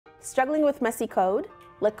Struggling with messy code?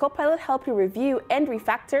 Let Copilot help you review and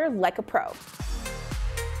refactor like a pro.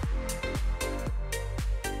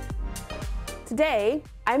 Today,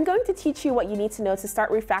 I'm going to teach you what you need to know to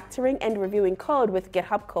start refactoring and reviewing code with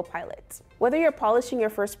GitHub Copilot. Whether you're polishing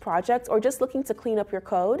your first project or just looking to clean up your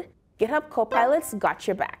code, GitHub Copilot's got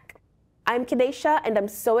your back. I'm Kadesha, and I'm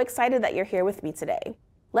so excited that you're here with me today.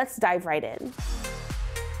 Let's dive right in.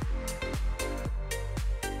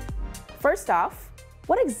 First off,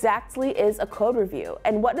 what exactly is a code review,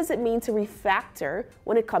 and what does it mean to refactor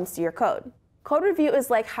when it comes to your code? Code review is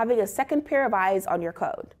like having a second pair of eyes on your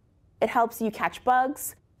code. It helps you catch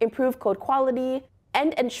bugs, improve code quality,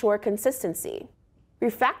 and ensure consistency.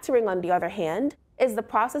 Refactoring, on the other hand, is the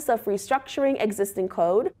process of restructuring existing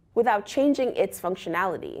code without changing its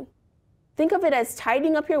functionality. Think of it as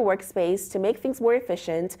tidying up your workspace to make things more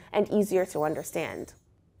efficient and easier to understand.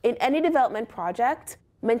 In any development project,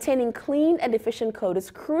 maintaining clean and efficient code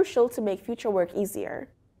is crucial to make future work easier.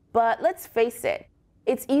 But let's face it,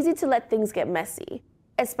 it's easy to let things get messy,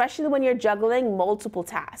 especially when you're juggling multiple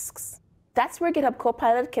tasks. That's where GitHub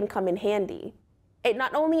Copilot can come in handy. It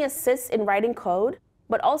not only assists in writing code,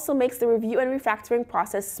 but also makes the review and refactoring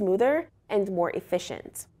process smoother and more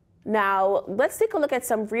efficient. Now, let's take a look at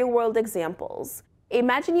some real-world examples.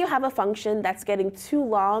 Imagine you have a function that's getting too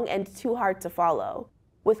long and too hard to follow.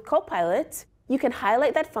 With Copilot, you can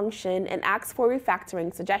highlight that function and ask for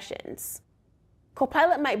refactoring suggestions.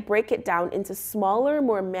 Copilot might break it down into smaller,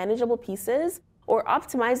 more manageable pieces or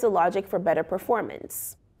optimize the logic for better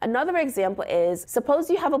performance. Another example is, suppose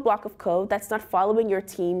you have a block of code that's not following your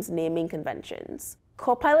team's naming conventions.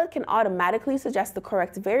 Copilot can automatically suggest the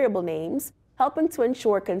correct variable names, helping to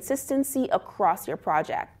ensure consistency across your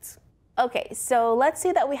project. Okay, so let's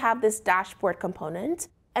say that we have this dashboard component,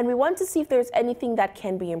 and we want to see if there's anything that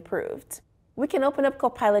can be improved. We can open up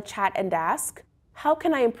Copilot Chat and ask, how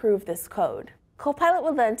can I improve this code? Copilot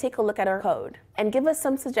will then take a look at our code and give us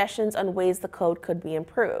some suggestions on ways the code could be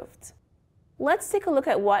improved. Let's take a look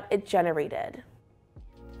at what it generated.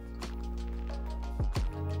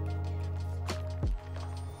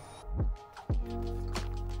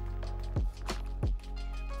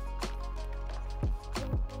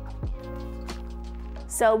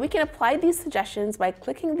 So we can apply these suggestions by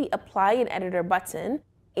clicking the Apply in Editor button,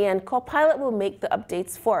 and Copilot will make the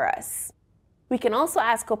updates for us. We can also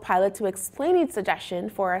ask Copilot to explain each suggestion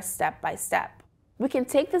for us step by step. We can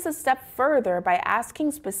take this a step further by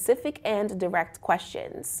asking specific and direct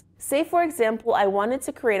questions. Say, for example, I wanted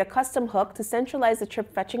to create a custom hook to centralize the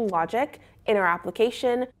trip fetching logic in our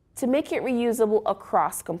application to make it reusable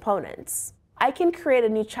across components. I can create a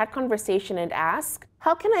new chat conversation and ask,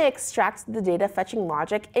 how can I extract the data fetching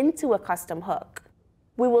logic into a custom hook?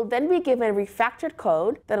 We will then be given refactored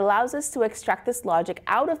code that allows us to extract this logic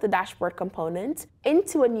out of the dashboard component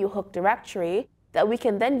into a new hook directory that we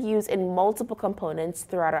can then use in multiple components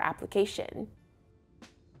throughout our application.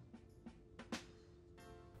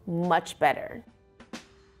 Much better.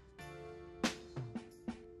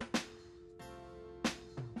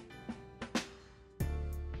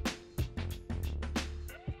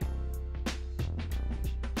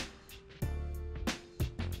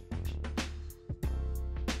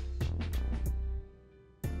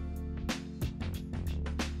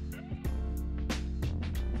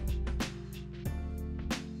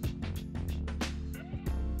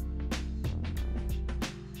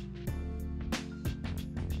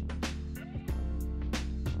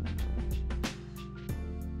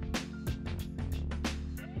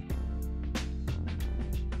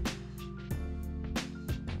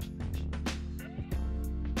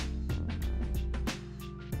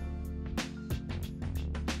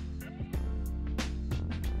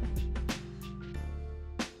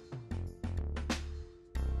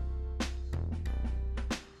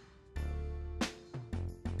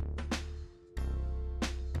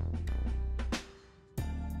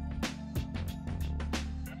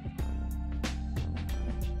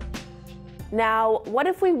 Now, what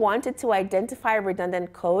if we wanted to identify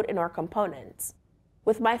redundant code in our components?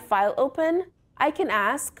 With my file open, I can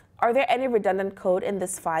ask, are there any redundant code in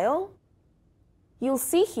this file? You'll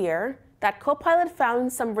see here that Copilot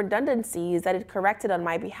found some redundancies that it corrected on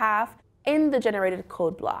my behalf in the generated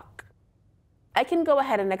code block. I can go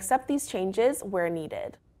ahead and accept these changes where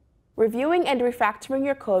needed. Reviewing and refactoring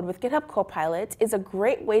your code with GitHub Copilot is a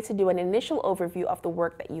great way to do an initial overview of the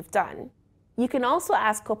work that you've done. You can also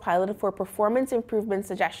ask Copilot for performance improvement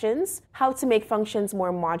suggestions, how to make functions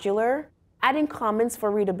more modular, adding comments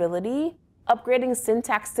for readability, upgrading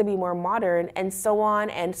syntax to be more modern, and so on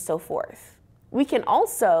and so forth. We can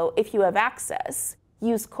also, if you have access,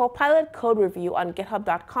 use Copilot Code Review on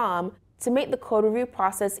github.com to make the code review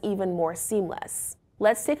process even more seamless.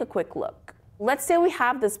 Let's take a quick look. Let's say we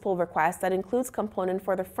have this pull request that includes component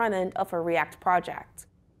for the front end of a React project.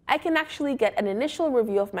 I can actually get an initial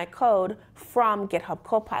review of my code from GitHub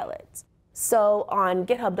Copilot. So on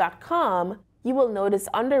github.com, you will notice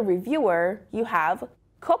under Reviewer, you have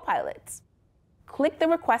Copilot. Click the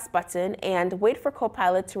Request button and wait for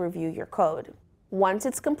Copilot to review your code. Once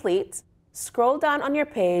it's complete, scroll down on your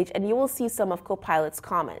page and you will see some of Copilot's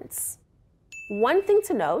comments. One thing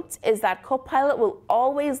to note is that Copilot will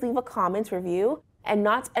always leave a comment review and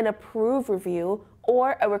not an approve review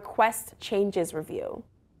or a request changes review.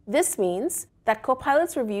 This means that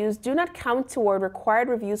Copilot's reviews do not count toward required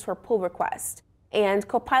reviews for pull request, and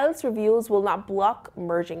Copilot's reviews will not block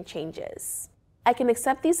merging changes. I can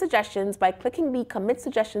accept these suggestions by clicking the Commit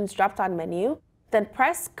Suggestions drop-down menu, then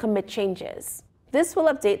press Commit Changes. This will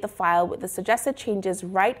update the file with the suggested changes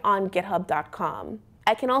right on github.com.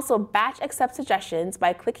 I can also batch accept suggestions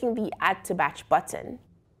by clicking the Add to Batch button.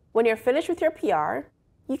 When you're finished with your PR,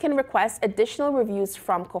 you can request additional reviews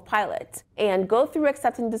from Copilot and go through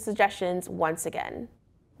accepting the suggestions once again.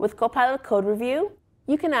 With Copilot Code Review,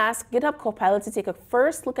 you can ask GitHub Copilot to take a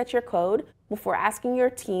first look at your code before asking your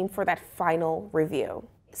team for that final review.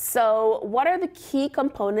 So, what are the key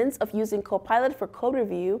components of using Copilot for code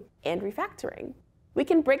review and refactoring? We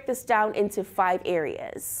can break this down into 5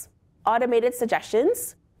 areas. Automated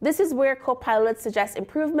suggestions. This is where Copilot suggests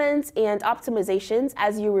improvements and optimizations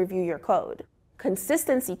as you review your code.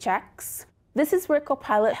 Consistency checks. This is where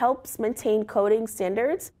Copilot helps maintain coding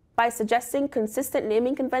standards by suggesting consistent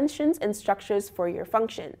naming conventions and structures for your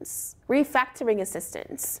functions. Refactoring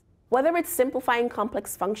assistance. Whether it's simplifying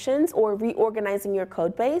complex functions or reorganizing your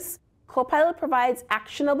code base, Copilot provides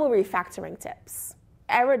actionable refactoring tips.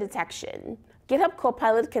 Error detection. GitHub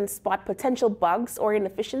Copilot can spot potential bugs or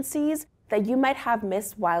inefficiencies that you might have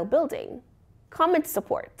missed while building. Comment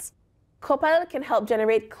support. Copilot can help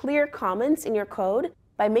generate clear comments in your code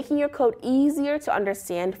by making your code easier to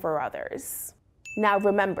understand for others. Now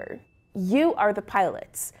remember, you are the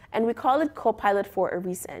pilots, and we call it Copilot for a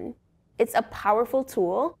reason. It's a powerful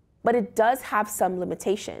tool, but it does have some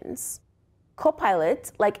limitations.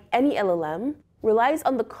 Copilot, like any LLM, relies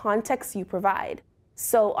on the context you provide.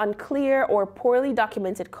 So unclear or poorly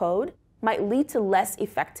documented code might lead to less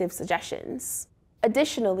effective suggestions.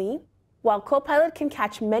 Additionally, while Copilot can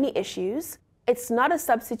catch many issues, it's not a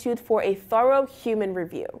substitute for a thorough human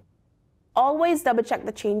review. Always double-check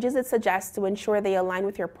the changes it suggests to ensure they align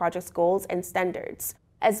with your project's goals and standards,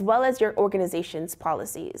 as well as your organization's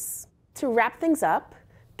policies. To wrap things up,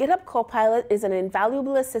 GitHub Copilot is an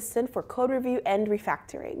invaluable assistant for code review and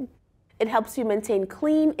refactoring. It helps you maintain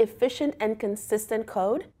clean, efficient, and consistent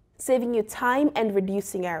code, saving you time and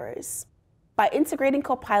reducing errors. By integrating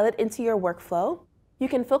Copilot into your workflow, you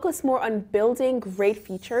can focus more on building great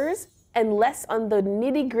features and less on the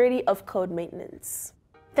nitty-gritty of code maintenance.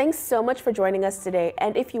 Thanks so much for joining us today,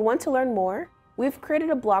 and if you want to learn more, we've created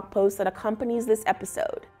a blog post that accompanies this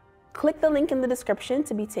episode. Click the link in the description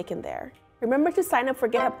to be taken there. Remember to sign up for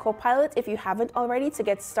GitHub Copilot if you haven't already to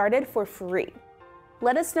get started for free.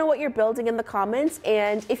 Let us know what you're building in the comments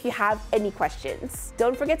and if you have any questions.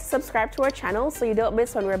 Don't forget to subscribe to our channel so you don't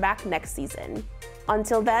miss when we're back next season.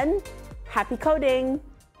 Until then, happy coding!